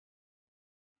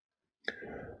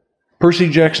Percy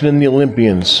Jackson and the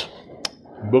Olympians,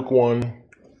 Book 1,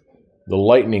 The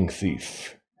Lightning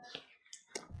Thief,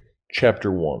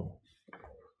 Chapter 1.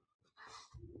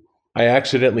 I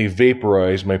accidentally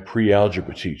vaporized my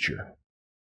pre-algebra teacher.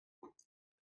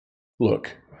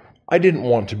 Look, I didn't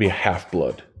want to be a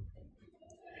half-blood.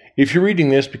 If you're reading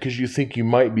this because you think you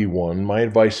might be one, my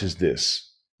advice is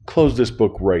this. Close this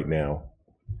book right now.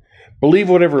 Believe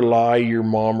whatever lie your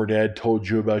mom or dad told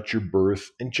you about your birth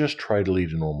and just try to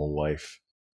lead a normal life.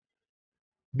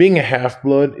 Being a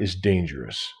half-blood is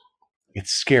dangerous.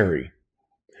 It's scary.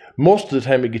 Most of the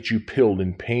time it gets you killed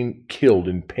in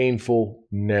painful,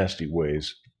 nasty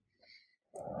ways.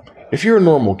 If you're a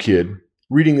normal kid,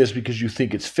 reading this because you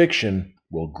think it's fiction,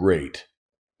 well, great.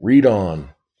 Read on.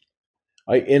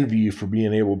 I envy you for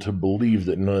being able to believe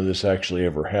that none of this actually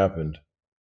ever happened.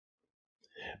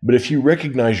 But if you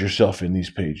recognize yourself in these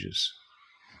pages,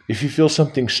 if you feel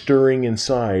something stirring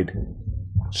inside,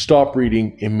 stop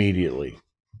reading immediately.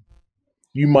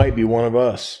 You might be one of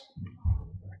us.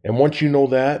 And once you know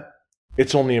that,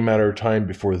 it's only a matter of time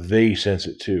before they sense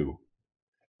it too.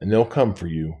 And they'll come for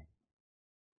you.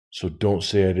 So don't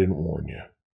say I didn't warn you.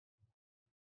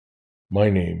 My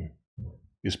name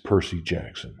is Percy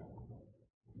Jackson.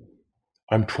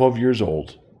 I'm 12 years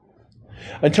old.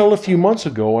 Until a few months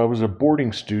ago, I was a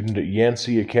boarding student at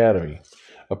Yancey Academy,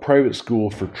 a private school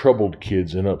for troubled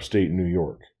kids in upstate New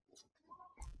York.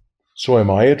 So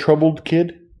am I a troubled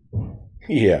kid?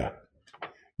 Yeah,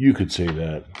 you could say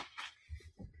that.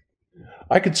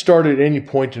 I could start at any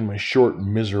point in my short,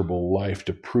 miserable life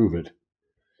to prove it.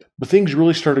 But things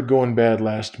really started going bad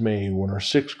last May when our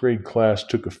 6th grade class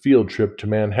took a field trip to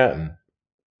Manhattan.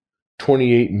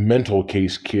 28 mental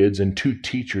case kids and 2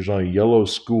 teachers on a yellow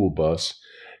school bus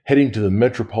heading to the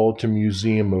Metropolitan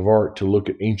Museum of Art to look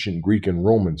at ancient Greek and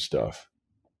Roman stuff.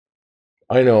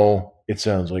 I know, it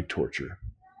sounds like torture.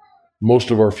 Most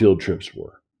of our field trips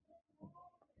were.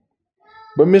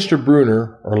 But Mr.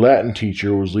 Bruner, our Latin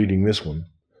teacher, was leading this one,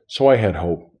 so I had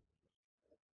hope.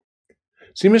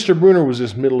 See, Mr. Bruner was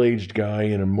this middle-aged guy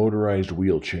in a motorized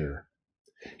wheelchair.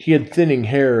 He had thinning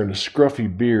hair and a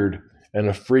scruffy beard and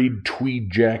a frayed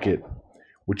tweed jacket,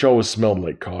 which always smelled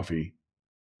like coffee.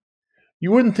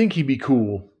 You wouldn't think he'd be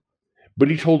cool, but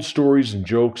he told stories and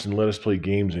jokes and let us play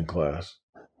games in class.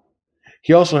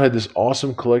 He also had this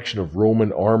awesome collection of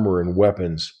Roman armor and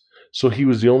weapons, so he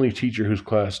was the only teacher whose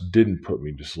class didn't put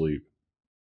me to sleep.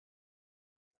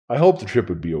 I hoped the trip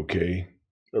would be okay.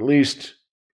 At least,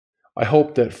 I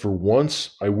hoped that for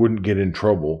once I wouldn't get in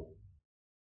trouble.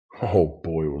 Oh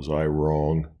boy, was I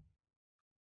wrong.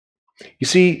 You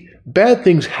see, bad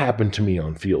things happen to me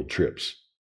on field trips.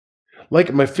 Like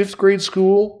at my 5th grade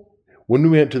school, when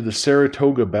we went to the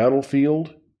Saratoga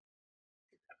battlefield,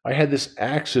 I had this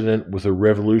accident with a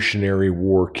Revolutionary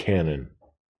War cannon.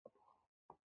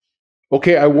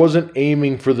 Okay, I wasn't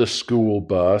aiming for the school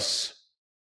bus,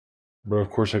 but of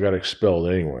course I got expelled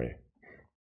anyway.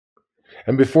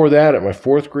 And before that, at my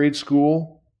 4th grade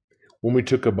school, when we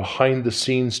took a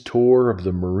behind-the-scenes tour of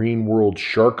the Marine World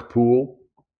Shark Pool,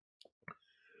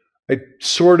 I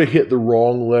sort of hit the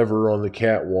wrong lever on the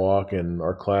catwalk, and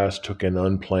our class took an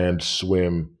unplanned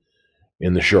swim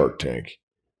in the shark tank.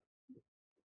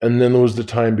 And then there was the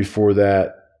time before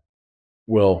that.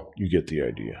 Well, you get the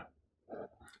idea.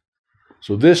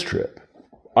 So this trip,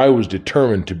 I was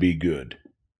determined to be good.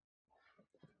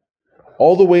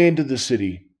 All the way into the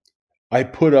city, I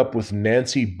put up with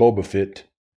Nancy Bobofit,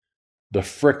 the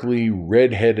freckly,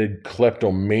 red-headed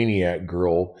kleptomaniac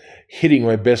girl, hitting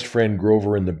my best friend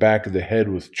Grover in the back of the head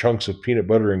with chunks of peanut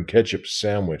butter and ketchup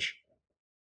sandwich.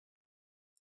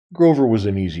 Grover was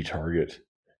an easy target.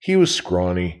 He was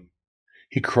scrawny.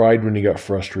 He cried when he got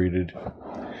frustrated.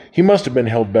 He must have been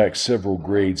held back several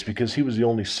grades because he was the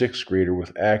only 6th grader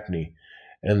with acne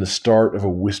and the start of a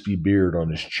wispy beard on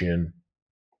his chin.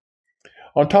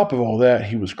 On top of all that,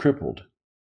 he was crippled.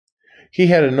 He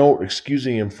had a note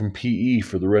excusing him from PE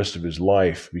for the rest of his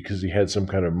life because he had some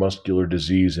kind of muscular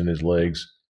disease in his legs.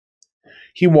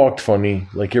 He walked funny,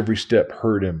 like every step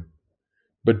hurt him.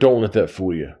 But don't let that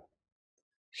fool you.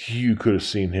 You could have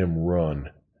seen him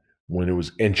run when it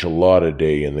was enchilada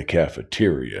day in the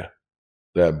cafeteria.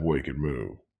 That boy could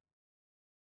move.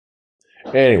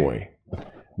 Anyway,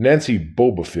 Nancy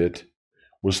Bobofit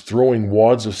was throwing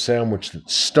wads of sandwich that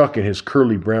stuck in his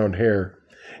curly brown hair,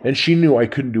 and she knew I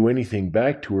couldn't do anything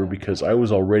back to her because I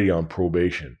was already on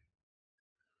probation.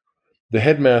 The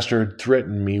headmaster had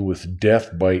threatened me with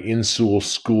death by in-school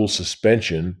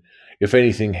suspension if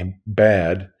anything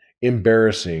bad,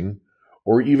 embarrassing,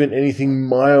 or even anything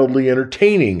mildly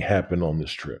entertaining happened on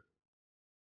this trip.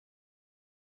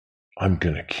 I'm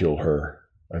gonna kill her,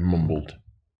 I mumbled.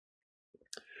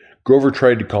 Grover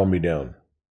tried to calm me down.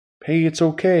 Hey, it's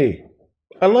okay.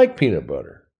 I like peanut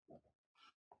butter.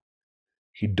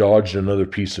 He dodged another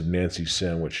piece of Nancy's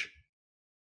sandwich.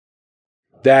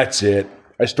 That's it.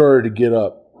 I started to get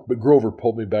up, but Grover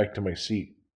pulled me back to my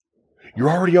seat. You're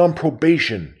already on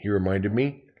probation, he reminded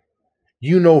me.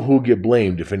 You know who'll get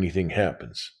blamed if anything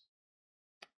happens.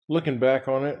 Looking back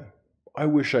on it, I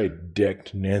wish I'd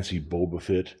decked Nancy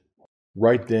Bobofit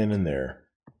right then and there.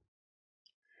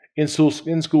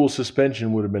 In-school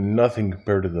suspension would have been nothing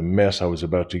compared to the mess I was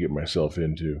about to get myself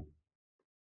into.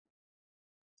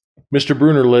 Mr.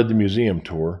 Bruner led the museum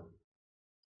tour.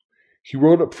 He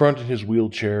rode up front in his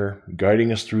wheelchair,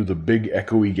 guiding us through the big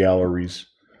echoey galleries,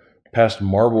 past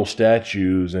marble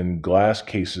statues and glass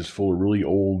cases full of really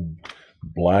old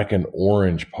black and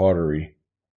orange pottery.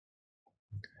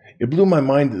 It blew my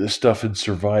mind that this stuff had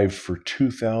survived for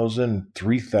 2,000,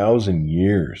 3,000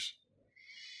 years.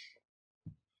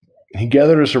 He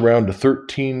gathered us around a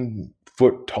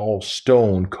 13-foot-tall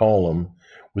stone column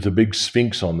with a big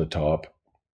sphinx on the top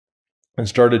and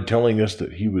started telling us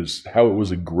that how it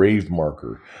was a grave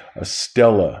marker, a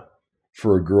stela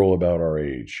for a girl about our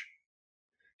age.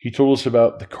 He told us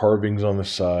about the carvings on the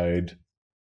side.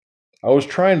 I was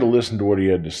trying to listen to what he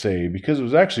had to say because it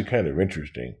was actually kind of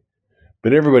interesting,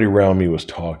 but everybody around me was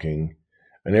talking,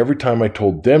 and every time I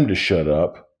told them to shut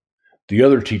up, the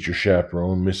other teacher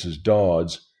chaperone, Mrs.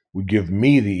 Dodds, would give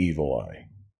me the evil eye.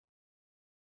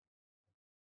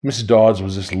 Mrs. Dodds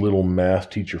was this little math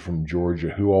teacher from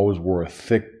Georgia who always wore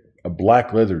a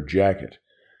black leather jacket,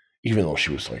 even though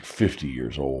she was like 50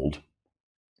 years old.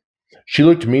 She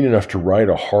looked mean enough to ride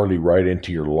a Harley right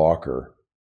into your locker.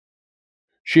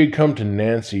 She had come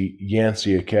to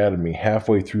Yancey Academy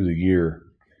halfway through the year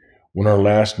when our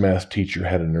last math teacher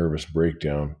had a nervous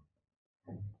breakdown.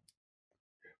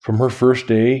 From her first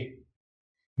day,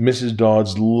 Mrs.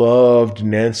 Dodds loved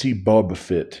Nancy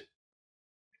Bobofit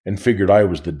and figured I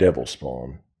was the devil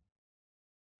spawn.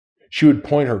 She would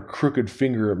point her crooked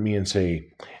finger at me and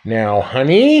say, "Now,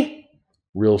 honey,"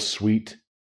 real sweet,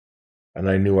 and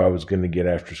I knew I was going to get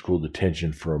after-school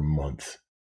detention for a month.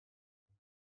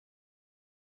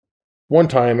 One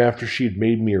time, after she had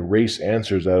made me erase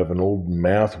answers out of an old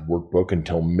math workbook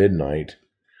until midnight,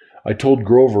 I told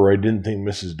Grover I didn't think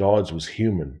Mrs. Dodds was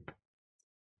human.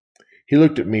 He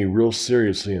looked at me real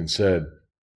seriously and said,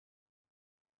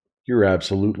 "You're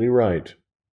absolutely right."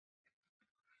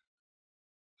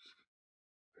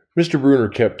 Mr. Bruner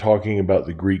kept talking about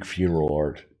the Greek funeral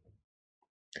art.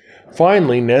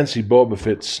 Finally, Nancy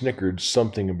Bobofit snickered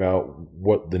something about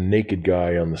what the naked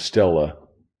guy on the stela,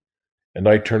 and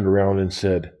I turned around and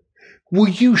said, "Will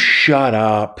you shut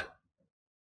up?"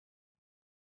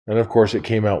 And of course it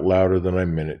came out louder than I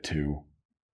meant it to.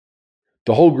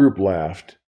 The whole group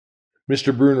laughed.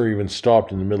 Mr. Bruner even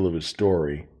stopped in the middle of his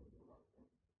story.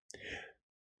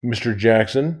 "Mr.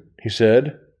 Jackson," he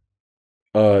said,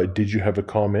 did you have a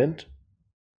comment?"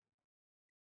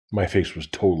 My face was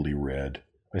totally red.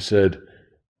 I said,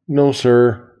 "No,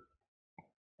 sir."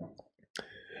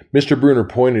 Mr. Bruner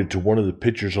pointed to one of the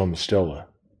pictures on the stela.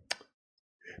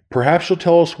 "Perhaps you'll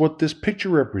tell us what this picture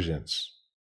represents."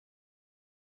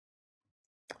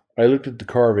 I looked at the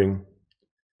carving,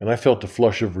 and I felt a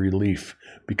flush of relief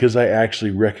because I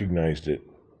actually recognized it.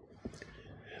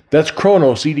 "That's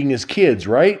Kronos eating his kids,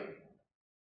 right?"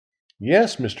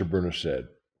 "Yes," Mr. Bruner said.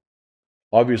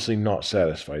 Obviously not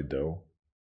satisfied, though.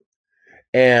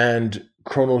 "And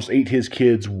Kronos ate his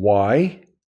kids, why?"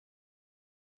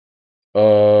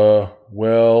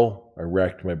 Well, I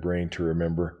racked my brain to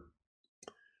remember.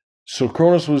 "So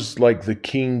Kronos was like the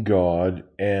king god,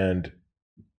 and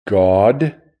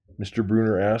God?" Mr.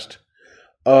 Bruner asked.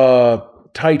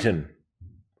 Titan,"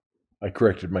 I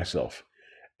corrected myself.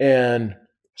 "And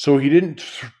so he didn't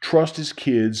trust his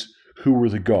kids who were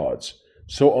the gods.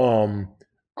 So,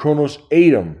 Kronos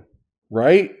ate them,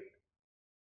 right?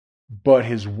 But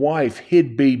his wife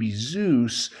hid baby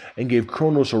Zeus and gave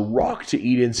Kronos a rock to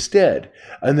eat instead.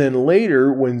 And then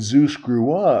later, when Zeus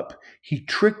grew up, he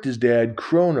tricked his dad,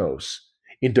 Kronos,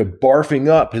 into barfing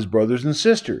up his brothers and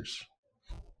sisters."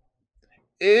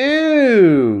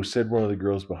 "Ew," said one of the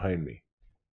girls behind me.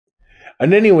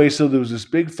 "And anyway, so there was this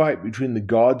big fight between the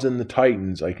gods and the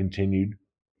Titans," I continued,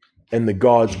 "and the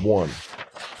gods won."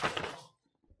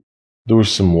 There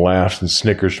was some laughs and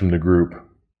snickers from the group.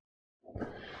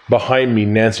 Behind me,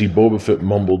 Nancy Bobofit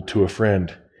mumbled to a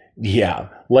friend, "Yeah,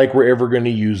 like we're ever going to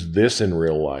use this in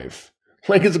real life.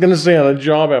 Like it's going to say on a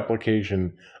job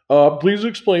application, please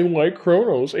explain why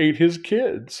Kronos ate his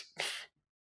kids."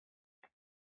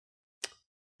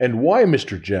 "And why,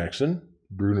 Mr. Jackson?"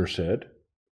 Bruner said.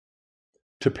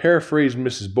 To paraphrase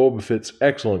Mrs. Bobofit's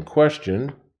excellent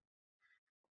question,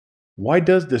 why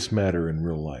does this matter in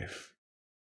real life?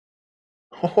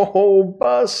 Oh,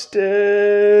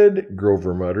 busted,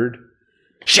 Grover muttered.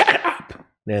 Shut up,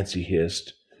 Nancy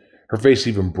hissed, her face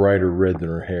even brighter red than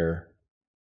her hair.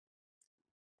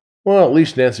 Well, at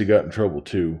least Nancy got in trouble,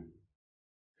 too.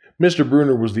 Mr.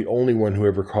 Bruner was the only one who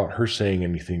ever caught her saying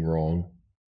anything wrong.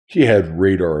 He had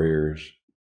radar ears.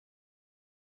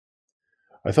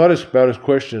 I thought about his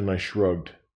question and I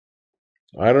shrugged.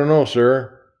 I don't know,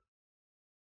 sir.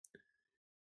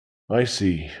 I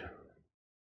see.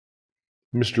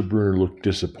 Mr. Bruner looked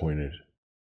disappointed.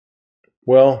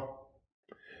 Well,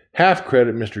 half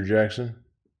credit, Mr. Jackson.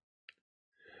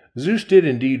 Zeus did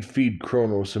indeed feed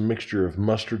Kronos a mixture of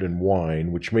mustard and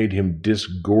wine, which made him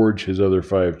disgorge his other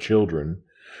 5 children,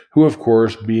 who, of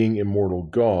course, being immortal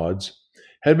gods,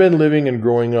 had been living and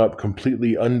growing up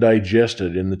completely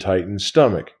undigested in the Titan's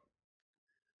stomach.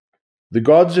 The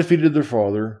gods defeated their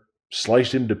father,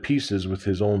 sliced him to pieces with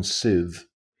his own scythe,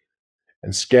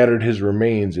 and scattered his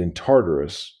remains in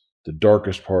Tartarus, the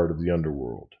darkest part of the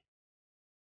underworld.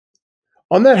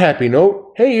 On that happy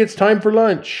note, hey, it's time for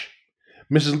lunch.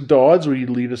 Mrs. Dodds, will you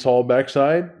lead us all back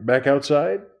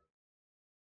outside?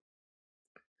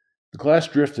 The class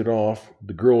drifted off,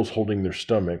 the girls holding their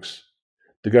stomachs,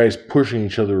 the guys pushing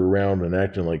each other around and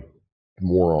acting like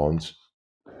morons.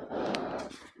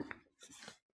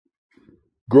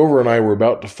 Grover and I were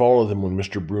about to follow them when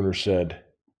Mr. Bruner said,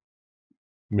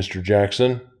 Mr.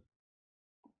 Jackson,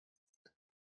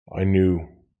 I knew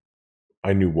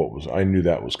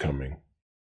that was coming.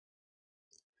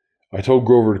 I told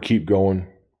Grover to keep going.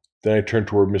 Then I turned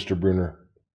toward Mr. Bruner.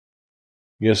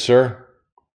 Yes, sir?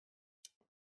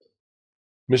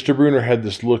 Mr. Bruner had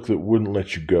this look that wouldn't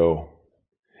let you go.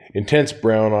 Intense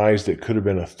brown eyes that could have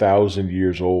been 1,000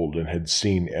 years old and had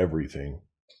seen everything.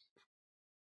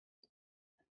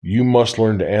 You must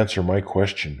learn to answer my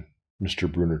question,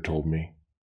 Mr. Bruner told me.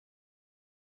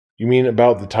 You mean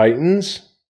about the Titans?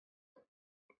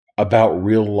 About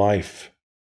real life.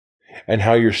 And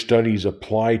how your studies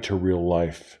apply to real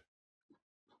life.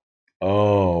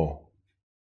 Oh.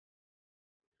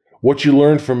 What you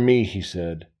learned from me, he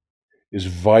said, is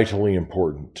vitally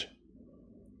important.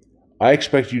 I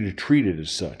expect you to treat it as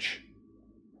such.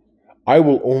 I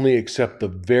will only accept the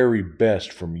very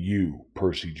best from you,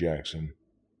 Percy Jackson.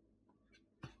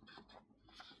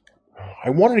 I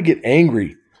wanted to get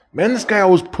angry. Man, this guy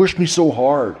always pushed me so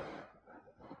hard.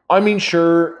 I mean,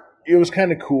 sure, it was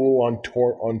kind of cool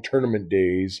on tournament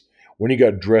days when he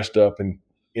got dressed up in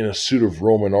a suit of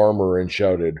Roman armor and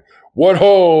shouted, "What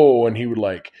ho!" And he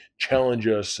would challenge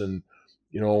us and,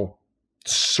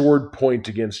 sword point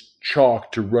against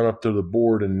chalk to run up to the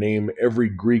board and name every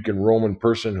Greek and Roman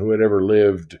person who had ever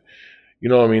lived.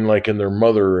 And their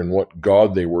mother and what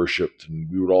god they worshipped. And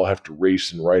we would all have to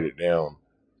race and write it down.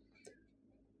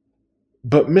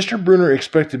 But Mr. Bruner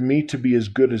expected me to be as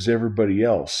good as everybody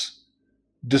else,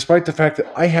 despite the fact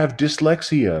that I have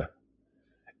dyslexia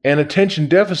and attention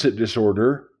deficit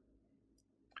disorder,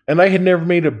 and I had never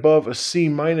made above a C-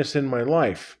 in my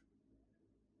life.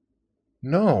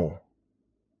 No,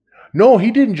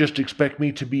 he didn't just expect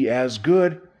me to be as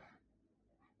good.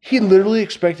 He literally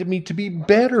expected me to be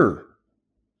better.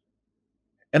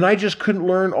 And I just couldn't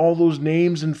learn all those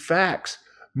names and facts,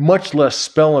 much less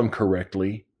spell them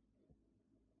correctly.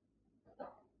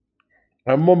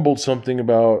 I mumbled something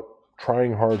about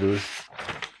trying harder,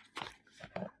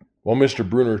 while Mr.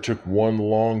 Bruner took one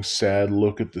long, sad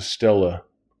look at the Stella,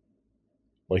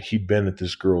 like he'd been at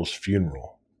this girl's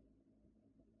funeral.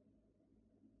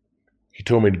 He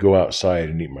told me to go outside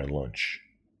and eat my lunch.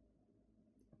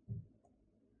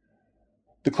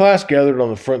 The class gathered on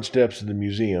the front steps of the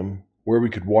museum, where we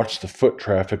could watch the foot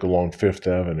traffic along Fifth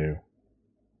Avenue.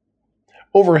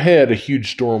 Overhead, a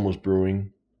huge storm was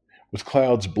brewing, with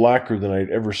clouds blacker than I'd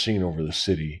ever seen over the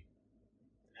city.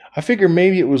 I figured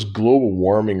maybe it was global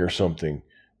warming or something,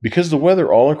 because the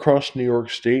weather all across New York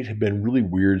State had been really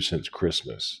weird since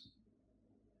Christmas.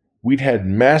 We'd had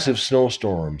massive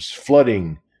snowstorms,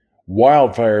 flooding,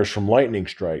 wildfires from lightning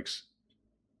strikes.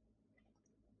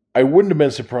 I wouldn't have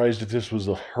been surprised if this was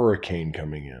a hurricane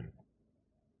coming in.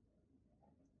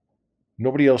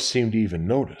 Nobody else seemed to even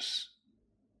notice.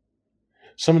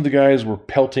 Some of the guys were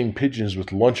pelting pigeons with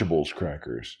Lunchables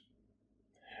crackers.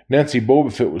 Nancy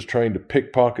Bobofit was trying to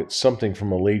pickpocket something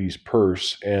from a lady's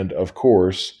purse, and, of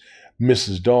course,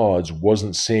 Mrs. Dodds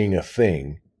wasn't saying a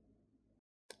thing.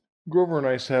 Grover and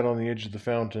I sat on the edge of the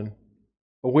fountain,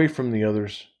 away from the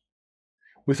others.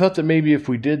 We thought that maybe if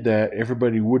we did that,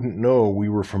 everybody wouldn't know we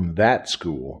were from that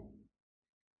school.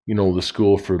 The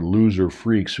school for loser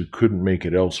freaks who couldn't make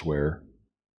it elsewhere.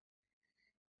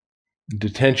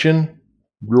 Detention?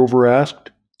 Grover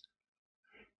asked.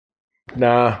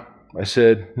 Nah, I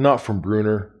said, not from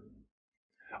Bruner.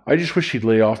 I just wish he'd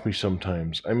lay off me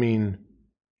sometimes. I mean,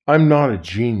 I'm not a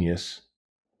genius.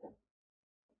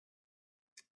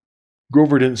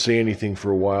 Grover didn't say anything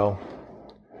for a while.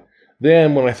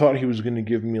 Then, when I thought he was going to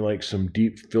give me like some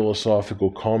deep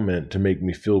philosophical comment to make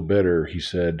me feel better, he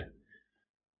said,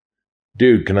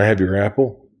 Dude, can I have your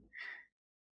apple?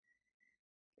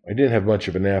 I didn't have much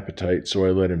of an appetite, so I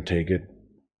let him take it.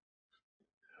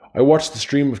 I watched the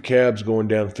stream of cabs going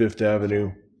down Fifth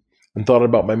Avenue and thought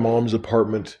about my mom's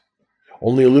apartment,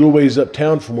 only a little ways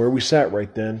uptown from where we sat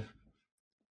right then.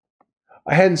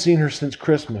 I hadn't seen her since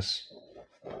Christmas.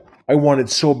 I wanted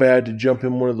so bad to jump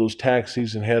in one of those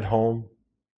taxis and head home.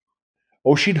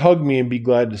 Oh, she'd hug me and be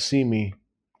glad to see me,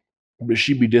 but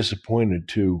she'd be disappointed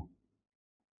too.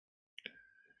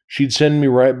 She'd send me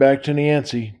right back to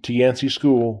Yancey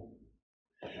School.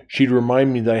 She'd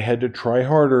remind me that I had to try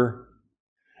harder,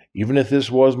 even if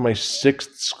this was my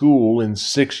 6th school in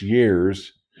 6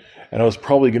 years, and I was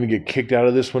probably going to get kicked out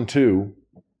of this one too.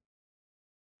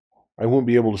 I wouldn't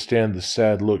be able to stand the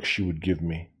sad look she would give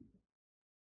me.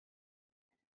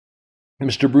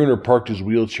 Mr. Bruner parked his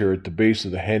wheelchair at the base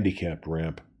of the handicapped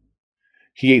ramp.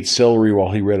 He ate celery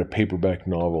while he read a paperback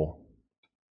novel.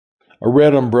 A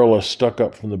red umbrella stuck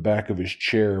up from the back of his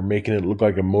chair, making it look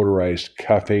like a motorized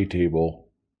cafe table.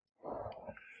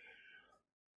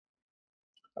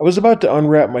 I was about to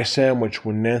unwrap my sandwich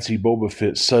when Nancy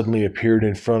Bobofit suddenly appeared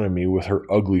in front of me with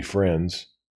her ugly friends.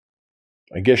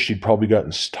 I guess she'd probably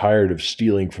gotten tired of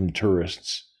stealing from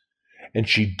tourists, and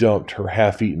she dumped her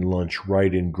half-eaten lunch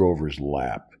right in Grover's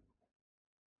lap.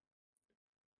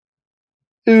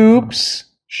 Oops,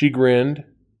 she grinned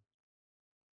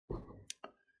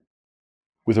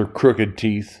with her crooked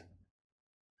teeth.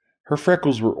 Her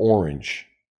freckles were orange,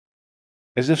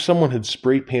 as if someone had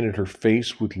spray-painted her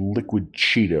face with liquid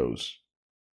Cheetos.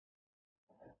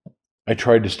 I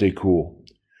tried to stay cool.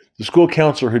 The school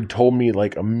counselor had told me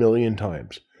like a million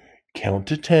times, count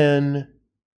to 10,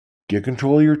 get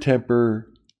control of your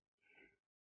temper.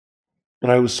 But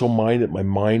I was so mad my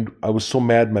mind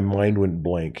went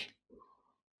blank.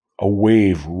 A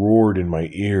wave roared in my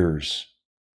ears.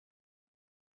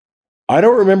 I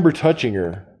don't remember touching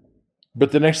her,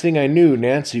 but the next thing I knew,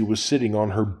 Nancy was sitting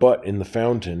on her butt in the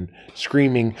fountain,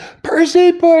 screaming,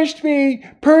 Percy pushed me!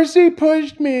 Percy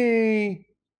pushed me!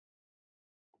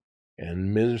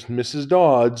 And Mrs.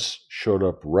 Dodds showed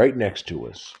up right next to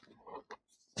us.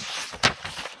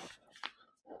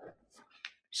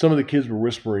 Some of the kids were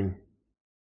whispering,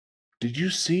 Did you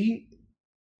see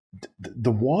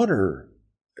the water?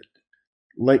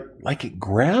 Like it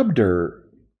grabbed her.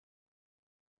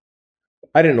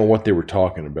 I didn't know what they were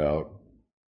talking about.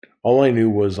 All I knew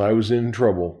was I was in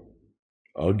trouble.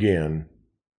 Again.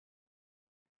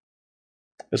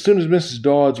 As soon as Mrs.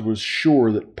 Dodds was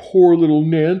sure that poor little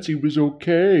Nancy was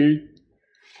okay,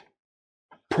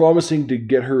 promising to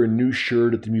get her a new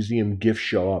shirt at the museum gift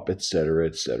shop, etc.,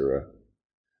 etc.,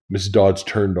 Mrs. Dodds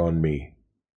turned on me.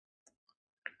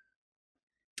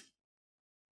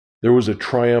 There was a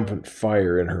triumphant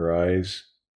fire in her eyes,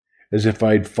 as if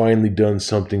I'd finally done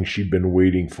something she'd been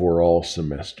waiting for all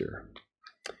semester.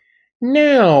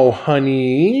 Now,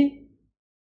 honey.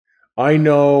 I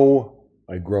know,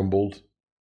 I grumbled.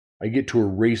 I get to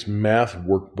erase math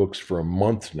workbooks for a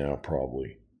month now,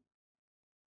 probably.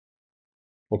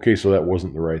 Okay, so that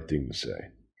wasn't the right thing to say.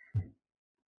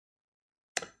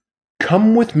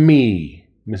 Come with me,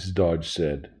 Mrs. Dodds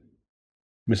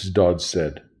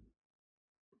said.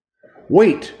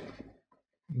 Wait,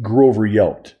 Grover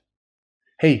yelped.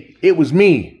 Hey, it was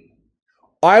me.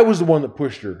 I was the one that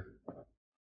pushed her.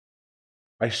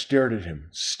 I stared at him,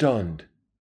 stunned.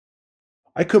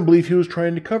 I couldn't believe he was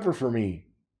trying to cover for me.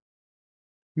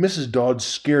 Mrs. Dodds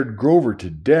scared Grover to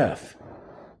death.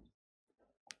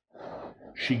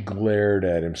 She glared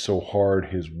at him so hard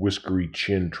his whiskery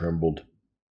chin trembled.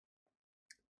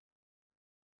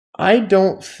 I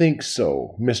don't think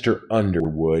so, Mr.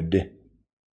 Underwood,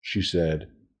 she said.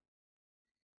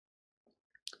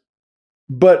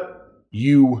 But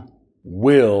you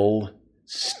will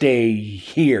stay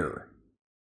here.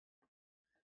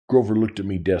 Grover looked at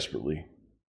me desperately.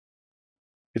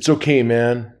 It's okay,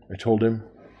 man, I told him.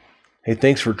 Hey,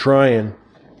 thanks for trying.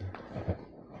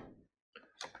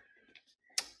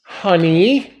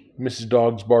 Honey, Mrs.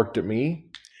 Dodds barked at me.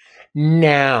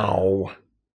 Now.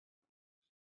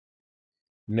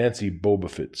 Nancy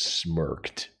Bobofit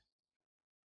smirked.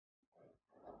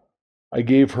 I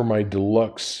gave her my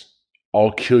deluxe,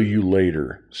 I'll kill you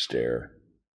later stare.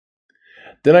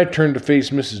 Then I turned to face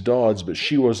Mrs. Dodds, but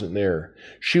she wasn't there.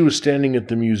 She was standing at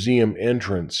the museum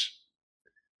entrance,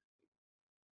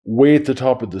 way at the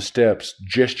top of the steps,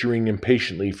 gesturing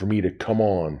impatiently for me to come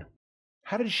on.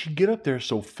 How did she get up there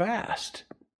so fast?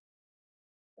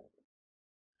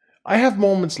 I have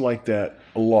moments like that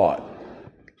a lot.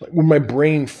 Like when my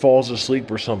brain falls asleep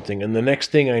or something, and the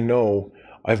next thing I know,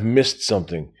 I've missed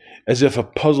something, as if a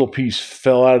puzzle piece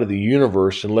fell out of the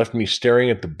universe and left me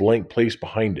staring at the blank place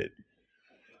behind it.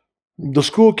 The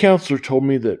school counselor told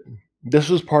me that this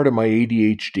was part of my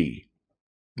ADHD,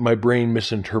 my brain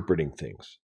misinterpreting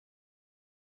things.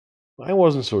 I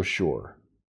wasn't so sure.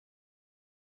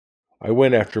 I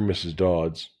went after Mrs.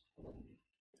 Dodds.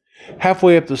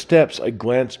 Halfway up the steps, I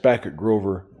glanced back at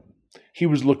Grover. He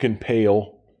was looking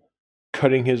pale,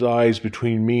 cutting his eyes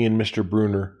between me and Mr.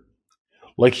 Bruner,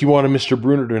 like he wanted Mr.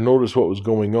 Bruner to notice what was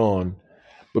going on,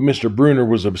 but Mr. Bruner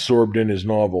was absorbed in his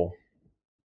novel.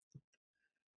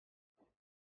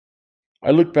 I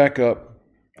looked back up.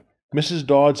 Mrs.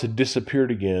 Dodds had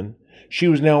disappeared again. She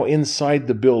was now inside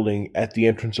the building at the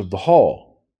entrance of the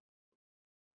hall.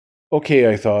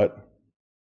 Okay, I thought.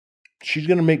 She's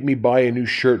going to make me buy a new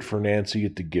shirt for Nancy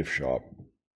at the gift shop.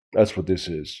 That's what this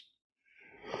is.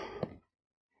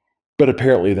 But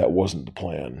apparently that wasn't the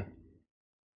plan.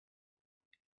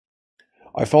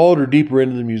 I followed her deeper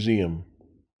into the museum.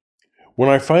 When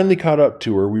I finally caught up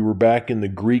to her, we were back in the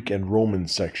Greek and Roman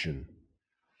section.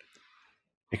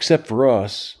 Except for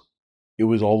us, it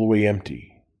was all the way empty.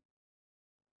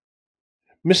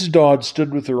 Mrs. Dodd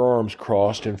stood with her arms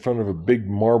crossed in front of a big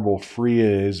marble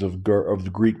frieze of the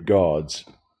Greek gods.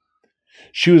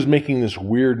 She was making this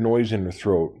weird noise in her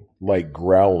throat, like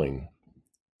growling.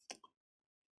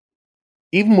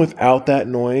 Even without that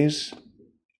noise,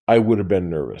 I would have been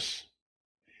nervous.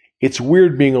 It's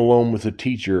weird being alone with a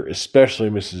teacher, especially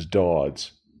Mrs.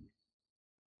 Dodds.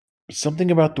 But something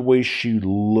about the way she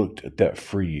looked at that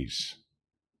frieze,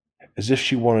 as if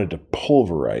she wanted to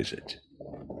pulverize it.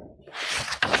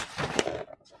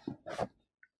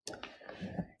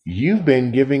 "You've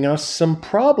been giving us some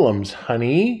problems,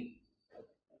 honey,"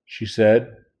 she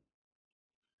said.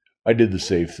 I did the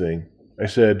safe thing. I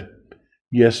said,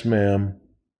 "Yes, ma'am."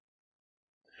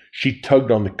 She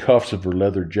tugged on the cuffs of her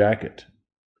leather jacket.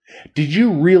 "Did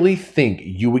you really think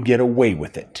you would get away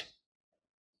with it?"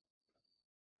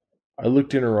 I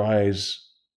looked in her eyes.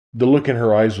 The look in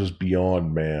her eyes was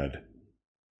beyond mad.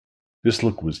 This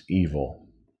look was evil.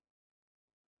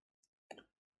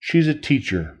 She's a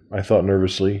teacher, I thought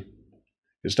nervously.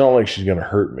 It's not like she's going to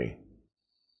hurt me.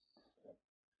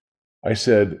 I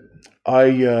said,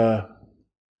 I'll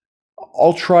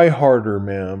try harder,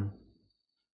 ma'am."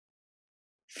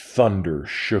 Thunder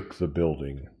shook the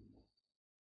building.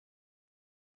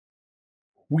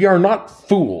 "We are not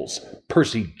fools,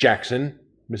 Percy Jackson,"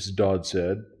 Mrs. Dodd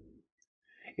said.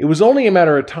 "It was only a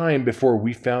matter of time before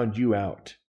we found you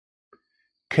out.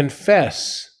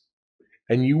 Confess,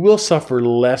 and you will suffer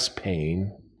less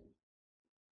pain."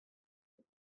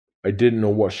 I didn't know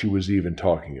what she was even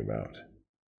talking about.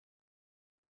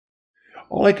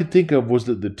 All I could think of was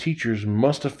that the teachers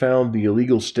must have found the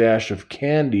illegal stash of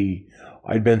candy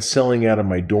I'd been selling out of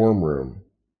my dorm room.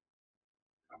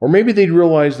 Or maybe they'd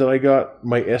realized that I got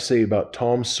my essay about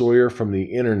Tom Sawyer from the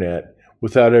internet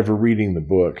without ever reading the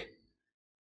book.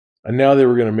 And now they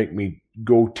were going to make me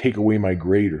go take away my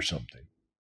grade or something.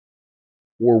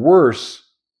 Or worse,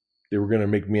 they were going to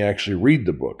make me actually read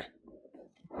the book.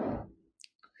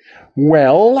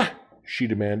 "Well," she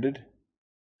demanded.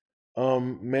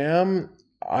 Ma'am,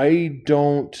 I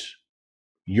don't..."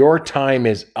 "Your time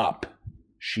is up,"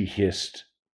 she hissed.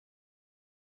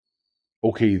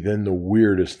 Okay, then the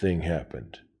weirdest thing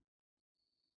happened.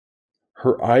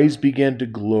 Her eyes began to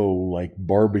glow like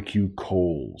barbecue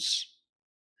coals.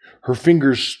 Her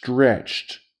fingers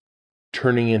stretched,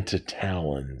 turning into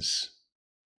talons.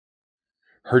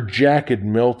 Her jacket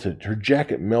melted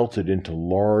into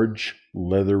large,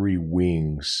 leathery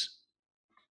wings.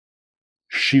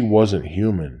 She wasn't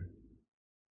human.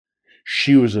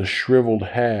 She was a shriveled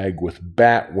hag with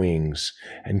bat wings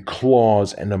and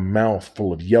claws and a mouth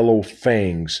full of yellow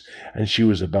fangs, and she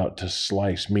was about to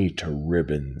slice me to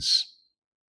ribbons.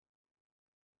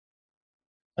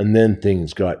 And then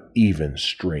things got even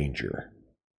stranger.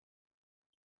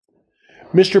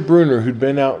 Mr. Bruner, who'd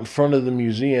been out in front of the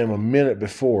museum a minute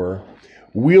before,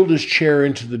 wheeled his chair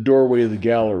into the doorway of the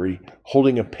gallery,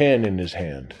 holding a pen in his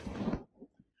hand.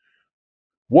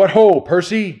 "What ho,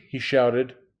 Percy!" he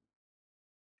shouted,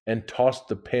 and tossed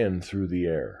the pen through the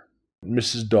air.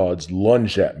 Mrs. Dodds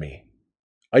lunged at me.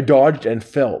 I dodged and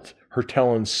felt her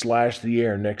talons slash the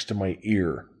air next to my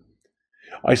ear.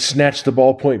 I snatched the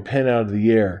ballpoint pen out of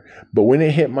the air, but when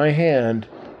it hit my hand,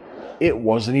 it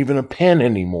wasn't even a pen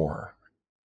anymore.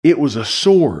 It was a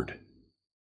sword.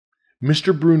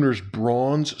 Mr. Bruner's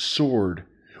bronze sword,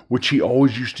 which he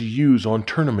always used to use on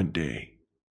tournament day.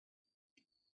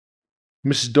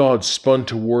 Mrs. Dodds spun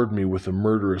toward me with a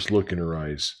murderous look in her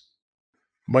eyes.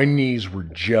 My knees were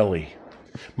jelly.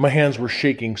 My hands were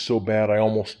shaking so bad I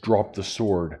almost dropped the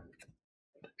sword.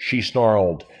 She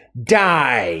snarled,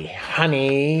 "Die,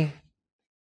 honey!"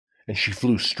 and she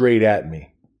flew straight at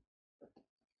me.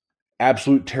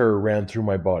 Absolute terror ran through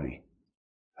my body.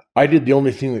 I did the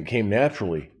only thing that came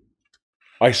naturally.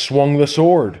 I swung the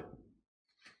sword.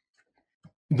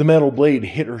 The metal blade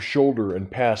hit her shoulder and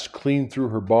passed clean through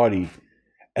her body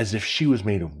as if she was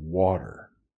made of water.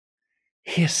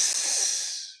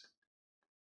 Hiss!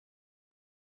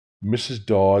 Mrs.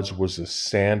 Dodds was a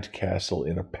sandcastle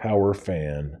in a power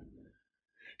fan.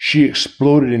 She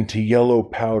exploded into yellow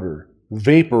powder,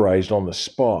 vaporized on the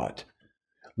spot,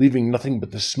 leaving nothing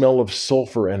but the smell of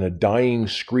sulfur and a dying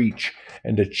screech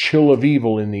and a chill of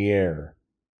evil in the air,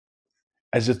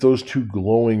 as if those two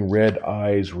glowing red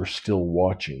eyes were still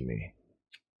watching me.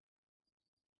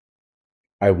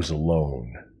 I was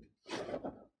alone.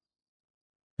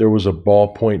 There was a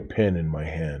ballpoint pen in my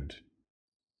hand.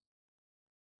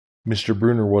 Mr.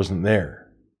 Bruner wasn't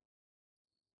there.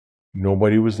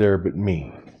 Nobody was there but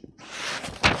me.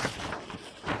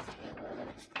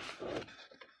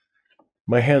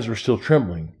 My hands were still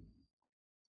trembling.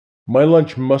 My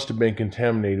lunch must have been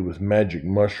contaminated with magic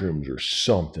mushrooms or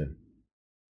something.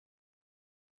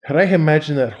 Had I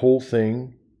imagined that whole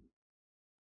thing?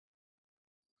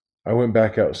 I went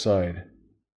back outside.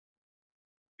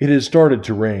 It had started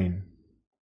to rain.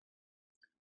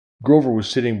 Grover was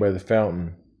sitting by the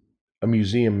fountain, a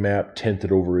museum map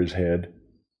tented over his head.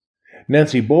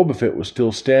 Nancy Bobofit was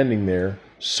still standing there,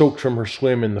 soaked from her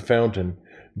swim in the fountain,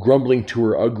 grumbling to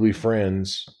her ugly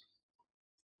friends.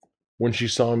 When she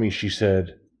saw me, she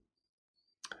said,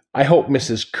 "I hope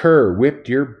Mrs. Kerr whipped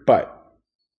your butt."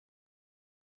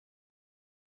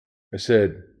 I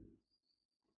said,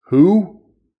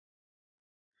 "Who?"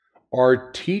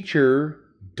 "Our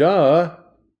teacher, duh."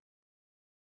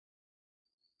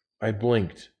 I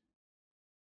blinked.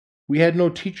 We had no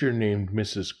teacher named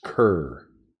Mrs. Kerr.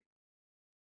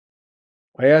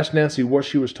 I asked Nancy what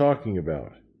she was talking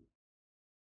about.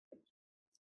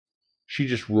 She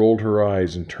just rolled her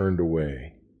eyes and turned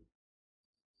away.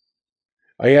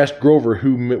 I asked Grover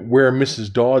where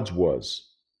Mrs. Dodds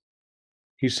was.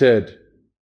 He said,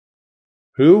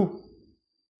 "Who?"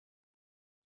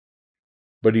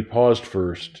 But he paused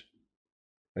first,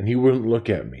 and he wouldn't look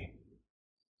at me.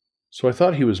 So I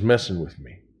thought he was messing with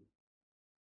me.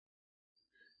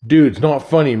 "Dude, it's not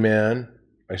funny, man,"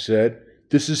 I said.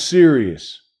 "This is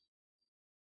serious."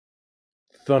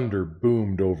 Thunder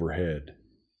boomed overhead.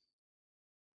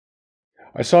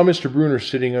 I saw Mr. Bruner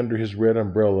sitting under his red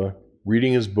umbrella,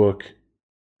 reading his book,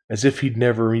 as if he'd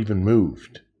never even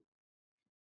moved.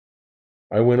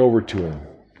 I went over to him.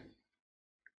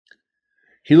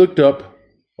 He looked up,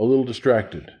 a little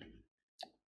distracted.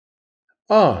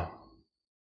 "Ah,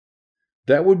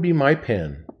 that would be my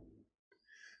pen.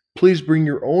 Please bring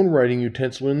your own writing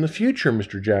utensil in the future,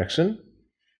 Mr. Jackson."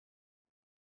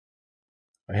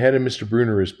 I handed Mr.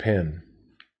 Bruner his pen.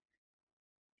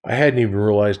 I hadn't even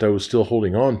realized I was still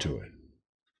holding on to it.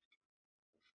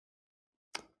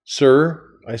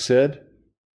 "Sir," I said,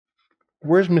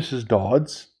 "where's Mrs.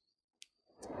 Dodds?"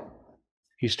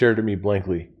 He stared at me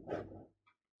blankly.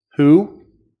 "Who?"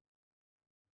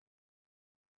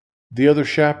 "The other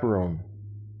chaperone.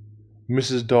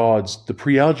 Mrs. Dodds, the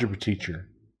pre-algebra teacher."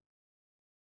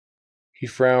 He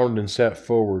frowned and sat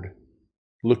forward,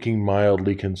 looking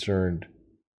mildly concerned.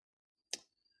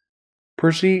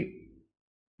 "Percy,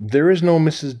 there is no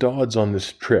Mrs. Dodds on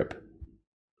this trip.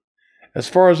 As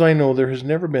far as I know, there has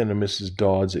never been a Mrs.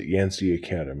 Dodds at Yancey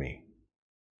Academy.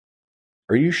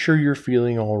 Are you sure you're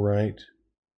feeling all right?"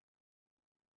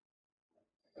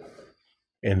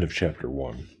 End of chapter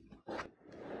 1.